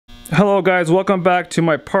Hello guys, welcome back to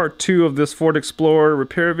my part 2 of this Ford Explorer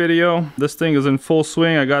repair video. This thing is in full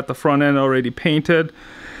swing. I got the front end already painted.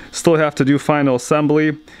 Still have to do final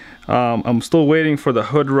assembly. I'm still waiting for the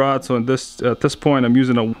hood rod, so at this point I'm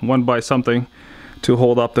using a 1x something to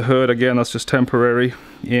hold up the hood. Again, that's just temporary.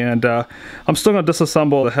 And I'm still going to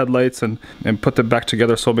disassemble the headlights and put them back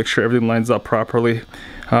together, so make sure everything lines up properly.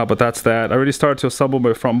 But that's that. I already started to assemble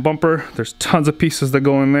my front bumper. There's tons of pieces that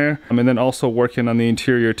go in there. And then also working on the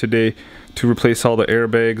interior today to replace all the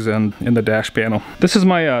airbags and in the dash panel. This is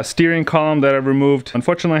my steering column that I removed.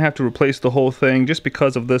 Unfortunately, I have to replace the whole thing just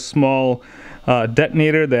because of this small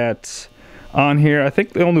detonator that's on here. I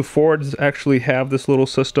think the only Fords actually have this little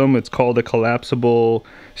system. It's called a collapsible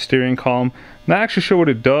steering column. Not actually sure what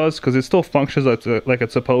it does because it still functions like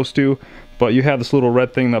it's supposed to, but you have this little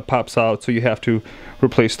red thing that pops out, so you have to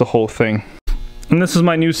replace the whole thing. And this is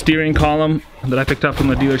my new steering column that I picked up from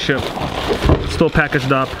the dealership. Still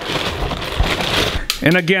packaged up.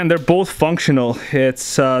 And again, they're both functional.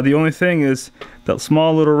 It's the only thing is that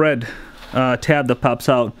small little red tab that pops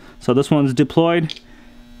out. So this one's deployed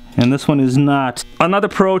and this one is not. Another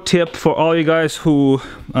pro tip for all you guys who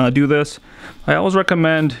do this, I always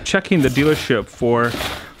recommend checking the dealership for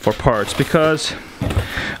parts, because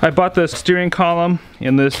I bought this steering column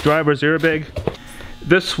and this driver's airbag.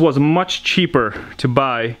 This was much cheaper to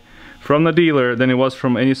buy from the dealer than it was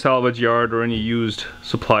from any salvage yard or any used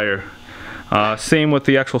supplier. Same with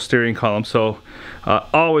the actual steering column, so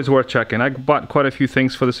always worth checking. I bought quite a few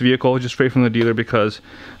things for this vehicle just straight from the dealer because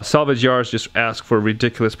salvage yards just ask for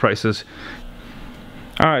ridiculous prices.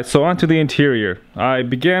 Alright, so on to the interior. I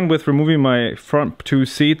began with removing my front 2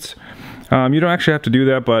 seats. You don't actually have to do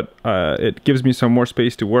that, but it gives me some more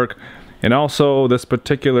space to work. And also, this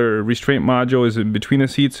particular restraint module is in between the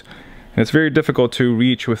seats, and it's very difficult to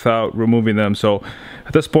reach without removing them. So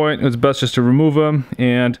at this point, it's best just to remove them.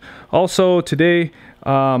 And also today,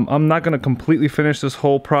 I'm not going to completely finish this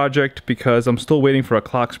whole project because I'm still waiting for a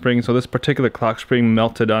clock spring. So this particular clock spring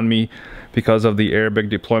melted on me because of the airbag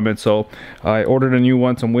deployment. So I ordered a new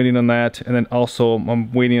one, so I'm waiting on that. And then also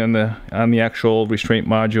I'm waiting on the actual restraint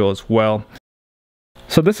module as well.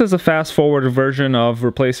 So this is a fast forward version of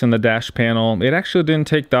replacing the dash panel. It actually didn't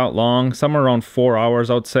take that long, somewhere around 4 hours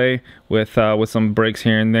I would say, with some breaks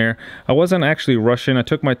here and there. I wasn't actually rushing. I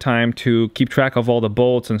took my time to keep track of all the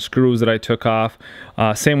bolts and screws that I took off.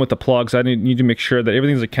 Same with the plugs. I need to make sure that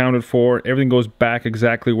everything's accounted for, everything goes back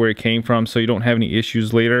exactly where it came from so you don't have any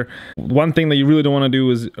issues later. One thing that you really don't want to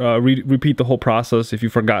do is repeat the whole process if you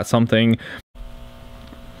forgot something.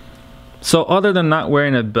 So other than not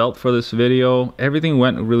wearing a belt for this video, everything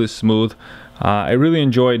went really smooth. I really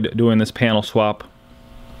enjoyed doing this panel swap.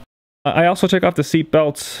 I also took off the seat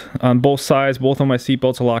belts on both sides. Both of my seat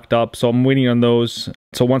belts are locked up, so I'm waiting on those.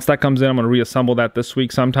 So once that comes in, I'm going to reassemble that this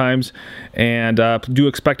week sometimes. And do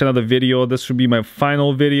expect another video. This should be my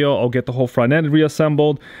final video. I'll get the whole front end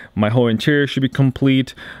reassembled. My whole interior should be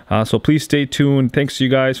complete. So please stay tuned. Thanks to you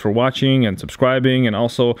guys for watching and subscribing, and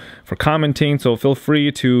also for commenting. So feel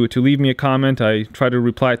free to leave me a comment. I try to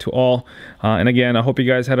reply to all. And again, I hope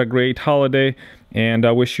you guys had a great holiday, and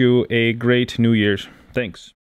I wish you a great New Year's. Thanks.